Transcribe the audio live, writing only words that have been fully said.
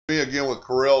Me again with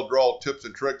Corel Draw Tips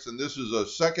and Tricks, and this is a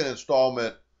second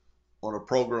installment on a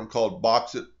program called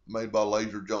BoxIt made by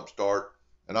Laser Jumpstart.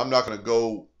 And I'm not going to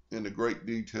go into great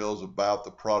details about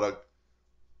the product.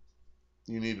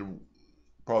 You need to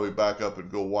probably back up and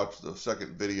go watch the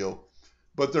second video.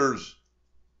 But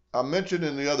I mentioned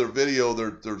in the other video,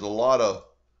 there's a lot of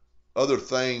other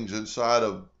things inside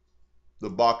of the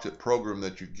BoxIt program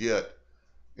that you get.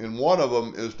 And one of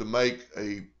them is to make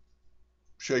a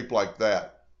shape like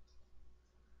that.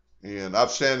 And I've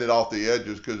sanded off the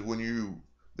edges because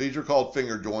these are called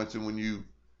finger joints, and when you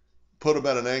put them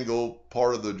at an angle,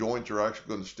 part of the joints are actually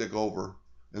going to stick over.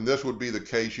 And this would be the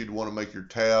case. You'd want to make your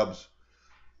tabs,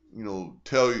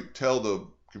 tell the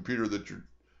computer that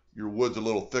your wood's a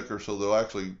little thicker, so they'll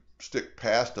actually stick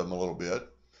past them a little bit.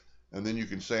 And then you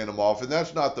can sand them off. And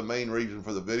that's not the main reason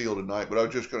for the video tonight, but I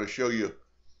was just going to show you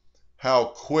how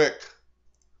quick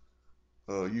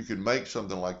you can make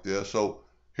something like this. So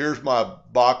here's my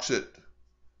BoxIt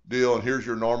deal, and here's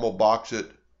your normal BoxIt,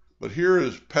 but here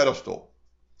is pedestal.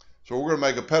 So we're going to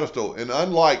make a pedestal, and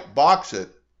unlike BoxIt,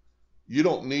 you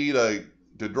don't need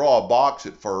to draw a box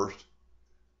at first.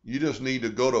 You just need to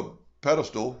go to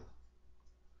pedestal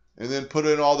and then put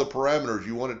in all the parameters.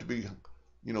 You want it to be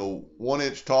 1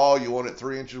 inch tall, you want it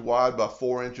 3 inches wide by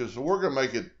 4 inches. So we're going to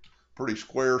make it pretty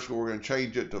square, so we're going to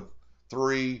change it to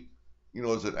 3.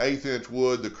 It's an 1/8 inch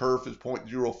wood. The kerf is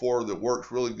 0.04. That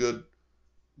works really good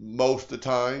most of the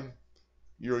time.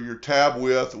 Your tab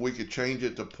width, we could change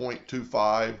it to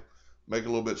 0.25, make it a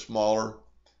little bit smaller.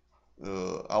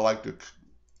 I like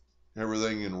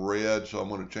everything in red, so I'm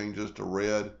going to change this to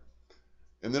red.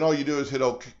 And then all you do is hit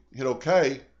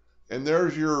OK, and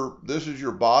this is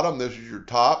your bottom, this is your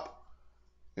top,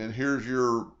 and here's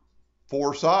your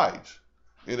 4 sides.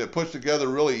 And it puts together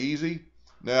really easy.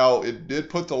 Now, it did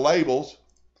put the labels,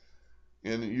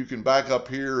 and you can back up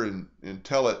here and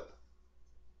tell it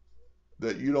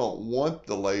that you don't want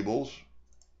the labels.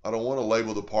 I don't want to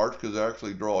label the parts because I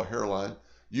actually draw a hairline.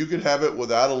 You could have it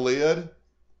without a lid.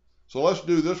 So let's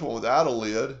do this one without a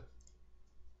lid.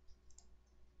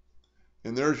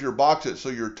 And there's your BoxIt. So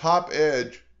your top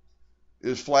edge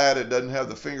is flat. It doesn't have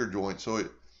the finger joint. So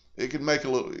it can make a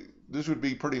little, this would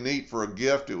be pretty neat for a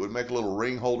gift. It would make a little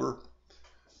ring holder.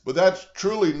 But that's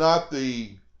truly not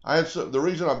the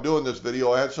reason I'm doing this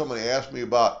video. I had somebody ask me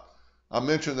I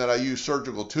mentioned that I use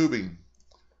surgical tubing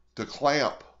to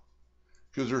clamp,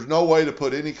 because there's no way to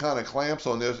put any kind of clamps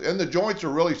on this. And the joints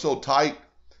are really so tight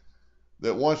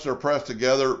that once they're pressed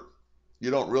together,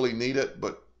 you don't really need it.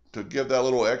 But to give that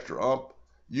little extra ump,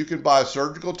 you can buy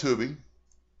surgical tubing.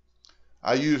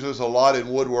 I use this a lot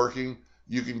in woodworking.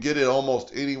 You can get it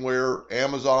almost anywhere,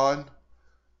 Amazon.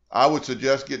 I would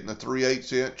suggest getting a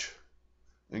 3/8 inch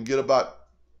and get about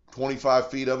 25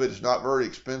 feet of it. It's not very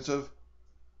expensive.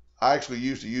 I actually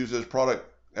used to use this product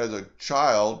as a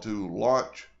child to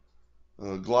launch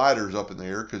gliders up in the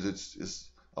air, because its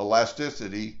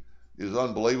elasticity is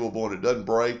unbelievable and it doesn't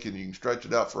break and you can stretch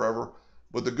it out forever.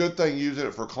 But the good thing using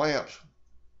it for clamps,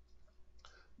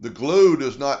 the glue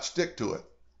does not stick to it.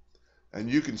 And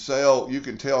you can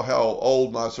tell how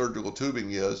old my surgical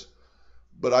tubing is,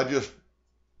 but I just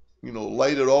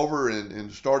laid it over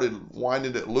and started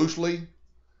winding it loosely,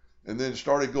 and then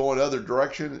started going the other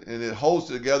direction, and it holds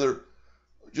together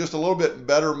just a little bit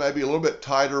better, maybe a little bit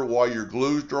tighter while your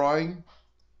glue's drying.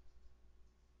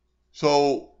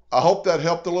 So I hope that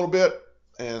helped a little bit,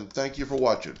 and thank you for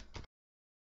watching.